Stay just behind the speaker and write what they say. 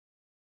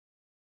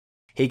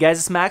Hey guys,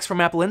 it's Max from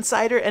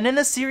AppleInsider, and in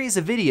this series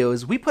of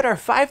videos, we put our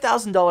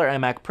 $5,000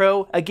 iMac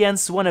Pro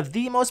against one of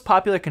the most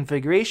popular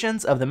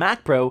configurations of the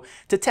Mac Pro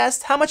to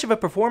test how much of a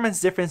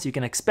performance difference you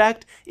can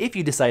expect if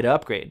you decide to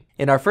upgrade.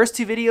 In our first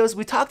two videos,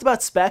 we talked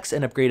about specs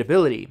and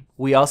upgradability.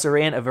 We also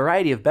ran a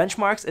variety of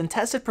benchmarks and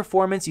tested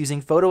performance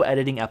using photo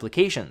editing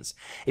applications.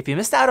 If you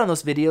missed out on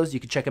those videos, you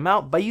can check them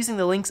out by using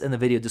the links in the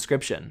video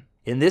description.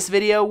 In this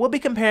video, we'll be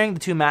comparing the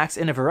two Macs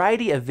in a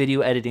variety of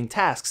video editing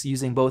tasks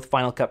using both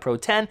Final Cut Pro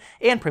 10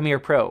 and Premiere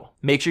Pro.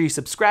 Make sure you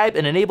subscribe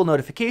and enable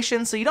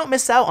notifications so you don't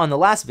miss out on the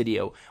last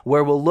video,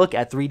 where we'll look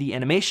at 3D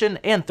animation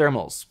and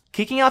thermals.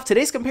 Kicking off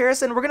today's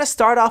comparison, we're going to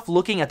start off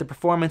looking at the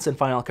performance in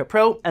Final Cut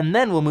Pro, and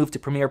then we'll move to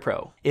Premiere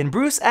Pro. In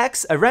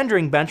BruceX, a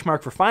rendering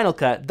benchmark for Final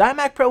Cut, the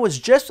iMac Pro was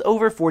just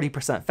over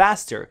 40%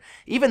 faster,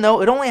 even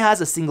though it only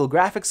has a single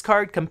graphics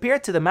card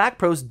compared to the Mac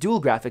Pro's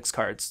dual graphics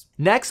cards.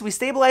 Next, we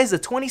stabilized a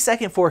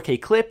 20-second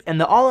 4K clip,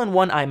 and the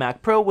all-in-one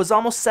iMac Pro was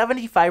almost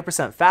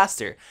 75%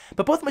 faster,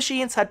 but both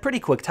machines had pretty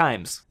quick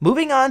times.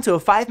 Moving on to a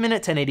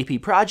 5-minute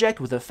 1080p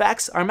project with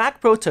effects, our Mac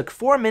Pro took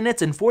 4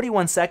 minutes and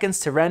 41 seconds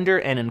to render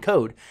and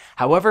encode.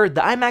 However,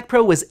 the iMac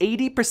Pro was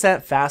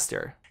 80%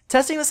 faster.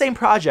 Testing the same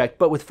project,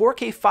 but with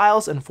 4K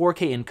files and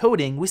 4K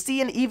encoding, we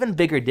see an even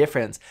bigger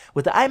difference,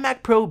 with the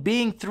iMac Pro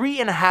being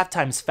 3.5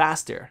 times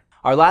faster.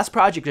 Our last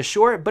project is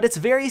short, but it's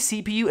very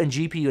CPU and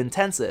GPU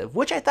intensive,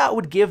 which I thought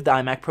would give the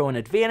iMac Pro an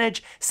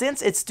advantage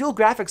since its dual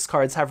graphics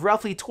cards have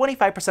roughly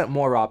 25%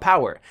 more raw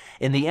power.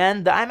 In the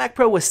end, the iMac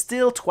Pro was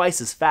still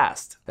twice as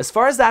fast. As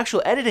far as the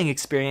actual editing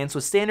experience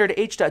with standard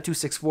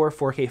H.264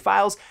 4K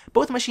files,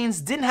 both machines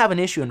didn't have an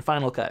issue in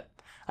Final Cut.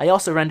 I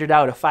also rendered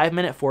out a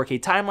 5-minute 4K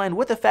timeline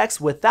with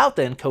effects without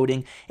the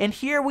encoding, and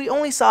here we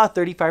only saw a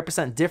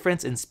 35%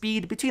 difference in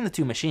speed between the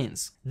two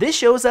machines. This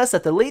shows us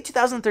that the late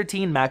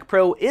 2013 Mac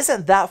Pro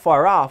isn't that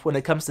far off when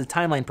it comes to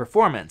timeline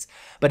performance,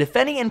 but if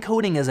any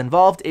encoding is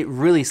involved, it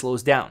really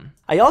slows down.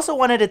 I also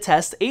wanted to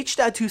test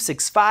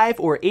H.265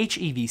 or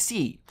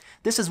HEVC.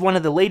 This is one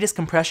of the latest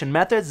compression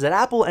methods that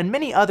Apple and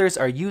many others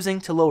are using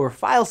to lower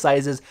file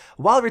sizes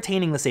while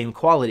retaining the same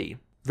quality.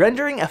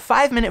 Rendering a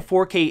 5-minute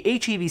 4K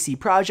HEVC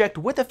project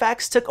with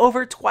effects took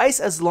over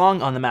twice as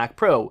long on the Mac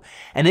Pro,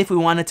 and if we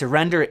wanted to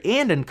render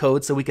and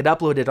encode so we could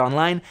upload it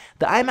online,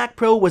 the iMac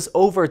Pro was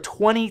over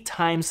 20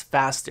 times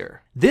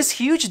faster. This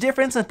huge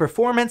difference in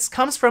performance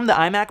comes from the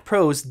iMac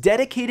Pro's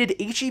dedicated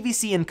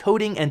HEVC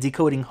encoding and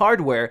decoding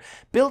hardware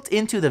built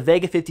into the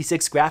Vega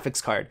 56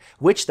 graphics card,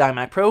 which the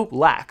iMac Pro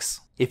lacks.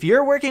 If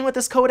you're working with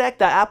this codec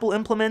that Apple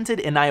implemented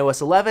in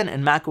iOS 11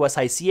 and macOS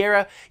High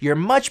Sierra, you're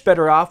much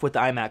better off with the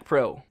iMac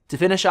Pro. To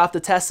finish off the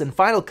tests in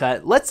Final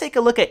Cut, let's take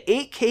a look at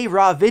 8K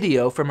raw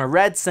video from a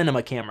Red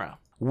cinema camera.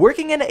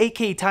 Working in an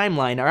 8K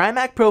timeline, our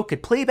iMac Pro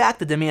could play back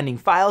the demanding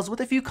files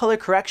with a few color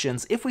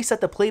corrections if we set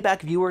the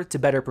playback viewer to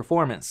better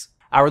performance.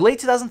 Our late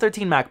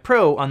 2013 Mac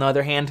Pro, on the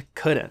other hand,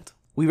 couldn't.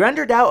 We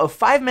rendered out a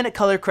 5-minute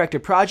color corrector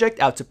project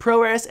out to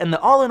ProRes, and the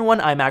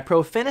all-in-one iMac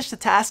Pro finished the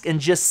task in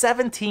just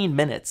 17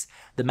 minutes.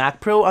 The Mac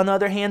Pro, on the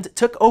other hand,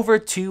 took over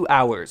 2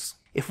 hours.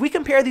 If we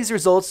compare these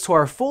results to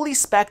our fully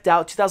spec'd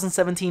out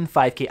 2017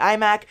 5K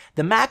iMac,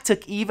 the Mac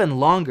took even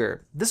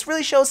longer. This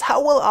really shows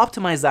how well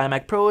optimized the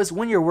iMac Pro is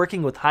when you're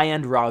working with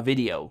high-end raw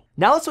video.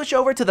 Now let's switch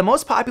over to the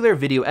most popular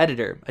video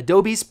editor,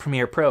 Adobe's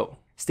Premiere Pro.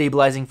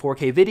 Stabilizing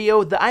 4K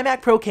video, the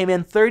iMac Pro came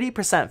in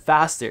 30%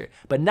 faster,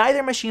 but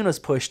neither machine was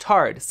pushed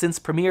hard since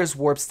Premiere's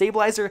Warp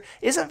Stabilizer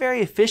isn't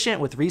very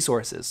efficient with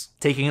resources.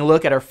 Taking a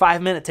look at our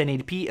 5-minute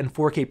 1080p and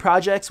 4K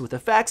projects with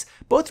effects,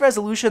 both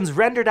resolutions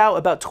rendered out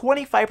about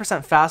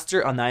 25%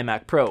 faster on the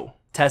iMac Pro.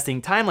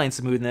 Testing timeline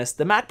smoothness,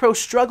 the Mac Pro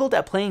struggled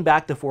at playing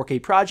back the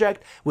 4K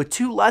project with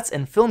 2 LUTs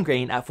and film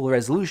grain at full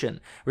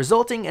resolution,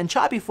 resulting in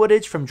choppy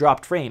footage from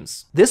dropped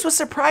frames. This was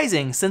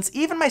surprising since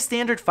even my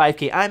standard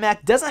 5K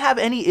iMac doesn't have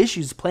any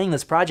issues playing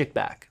this project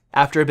back.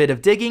 After a bit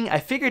of digging, I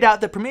figured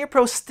out that Premiere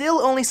Pro still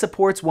only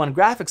supports one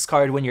graphics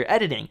card when you're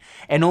editing,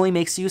 and only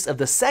makes use of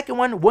the second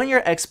one when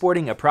you're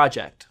exporting a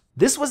project.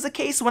 This was the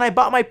case when I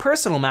bought my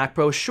personal Mac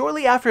Pro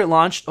shortly after it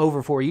launched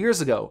over 4 years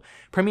ago.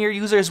 Premiere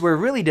users were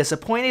really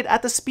disappointed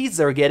at the speeds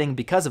they were getting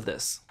because of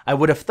this. I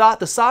would have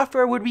thought the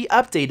software would be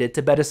updated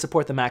to better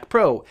support the Mac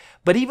Pro,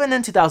 but even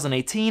in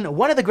 2018,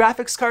 one of the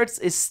graphics cards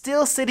is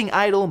still sitting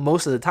idle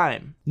most of the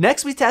time.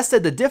 Next, we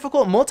tested the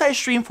difficult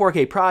multi-stream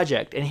 4K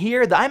project, and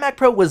here the iMac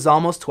Pro was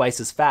almost twice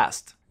as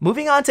fast.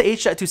 Moving on to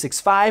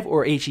H.265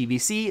 or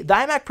HEVC, the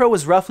iMac Pro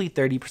was roughly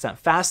 30%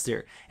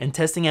 faster, and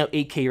testing out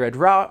 8K Red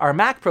RAW, our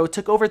Mac Pro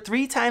took over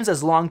 3 times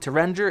as long to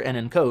render and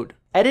encode.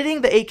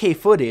 Editing the 8K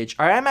footage,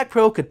 our iMac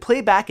Pro could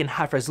play back in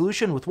half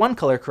resolution with one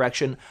color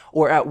correction,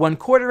 or at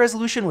 1/4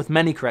 resolution with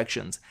many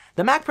corrections.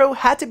 The Mac Pro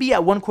had to be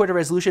at 1/4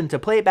 resolution to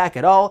play it back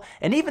at all,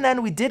 and even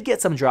then we did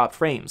get some dropped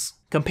frames.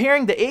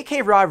 Comparing the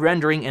 8K raw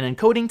rendering and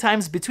encoding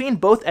times between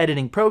both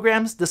editing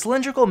programs, the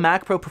cylindrical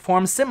Mac Pro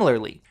performs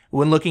similarly.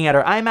 When looking at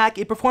our iMac,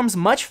 it performs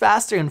much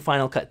faster in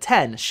Final Cut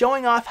 10,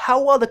 showing off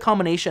how well the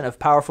combination of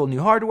powerful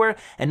new hardware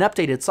and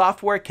updated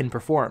software can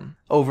perform.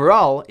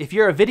 Overall, if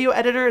you're a video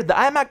editor, the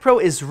iMac Pro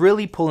is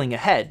really pulling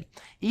ahead.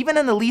 Even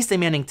in the least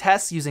demanding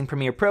tests using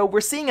Premiere Pro,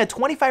 we're seeing a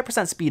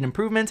 25% speed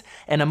improvement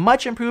and a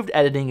much improved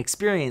editing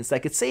experience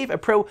that could save a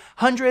pro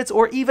hundreds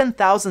or even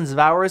thousands of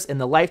hours in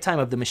the lifetime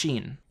of the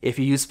machine. If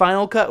you use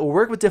Final Cut or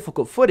work with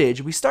difficult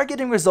footage, we start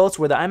getting results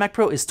where the iMac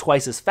Pro is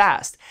twice as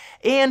fast,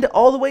 and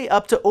all the way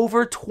up to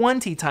over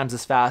 20 times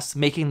as fast,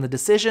 making the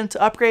decision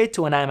to upgrade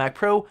to an iMac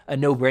Pro a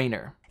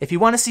no-brainer. If you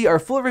want to see our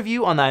full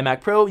review on the iMac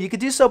Pro, you could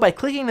do so by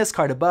clicking this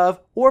card above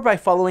or by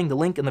following the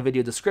link in the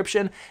video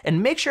description,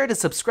 and make sure to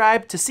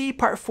subscribe to see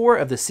part 4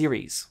 of the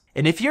series.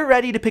 And if you're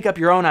ready to pick up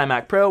your own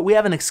iMac Pro, we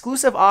have an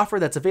exclusive offer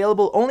that's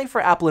available only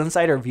for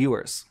AppleInsider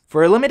viewers.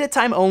 For a limited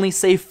time only,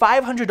 save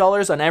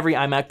 $500 on every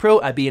iMac Pro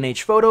at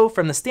B&H Photo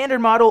from the standard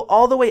model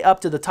all the way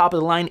up to the top of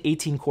the line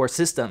 18-core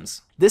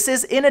systems. This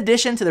is in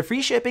addition to the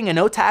free shipping and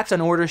no tax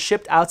on orders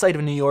shipped outside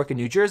of New York and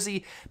New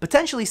Jersey,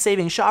 potentially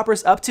saving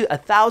shoppers up to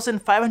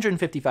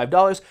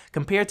 $1,555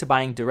 compared to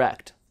buying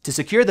direct. To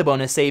secure the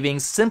bonus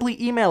savings, simply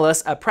email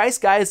us at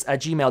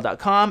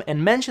priceguides@gmail.com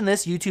and mention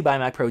this YouTube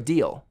iMac Pro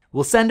deal.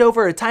 We'll send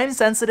over a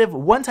time-sensitive,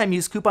 one-time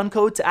use coupon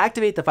code to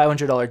activate the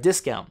 $500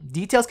 discount.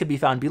 Details can be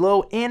found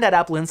below and at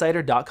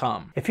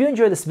AppleInsider.com. If you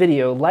enjoyed this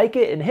video, like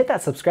it and hit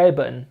that subscribe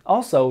button.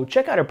 Also,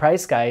 check out our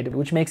price guide,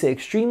 which makes it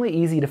extremely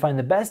easy to find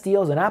the best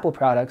deals on Apple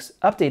products,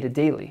 updated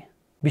daily.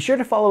 Be sure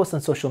to follow us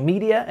on social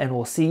media, and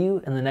we'll see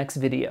you in the next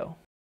video.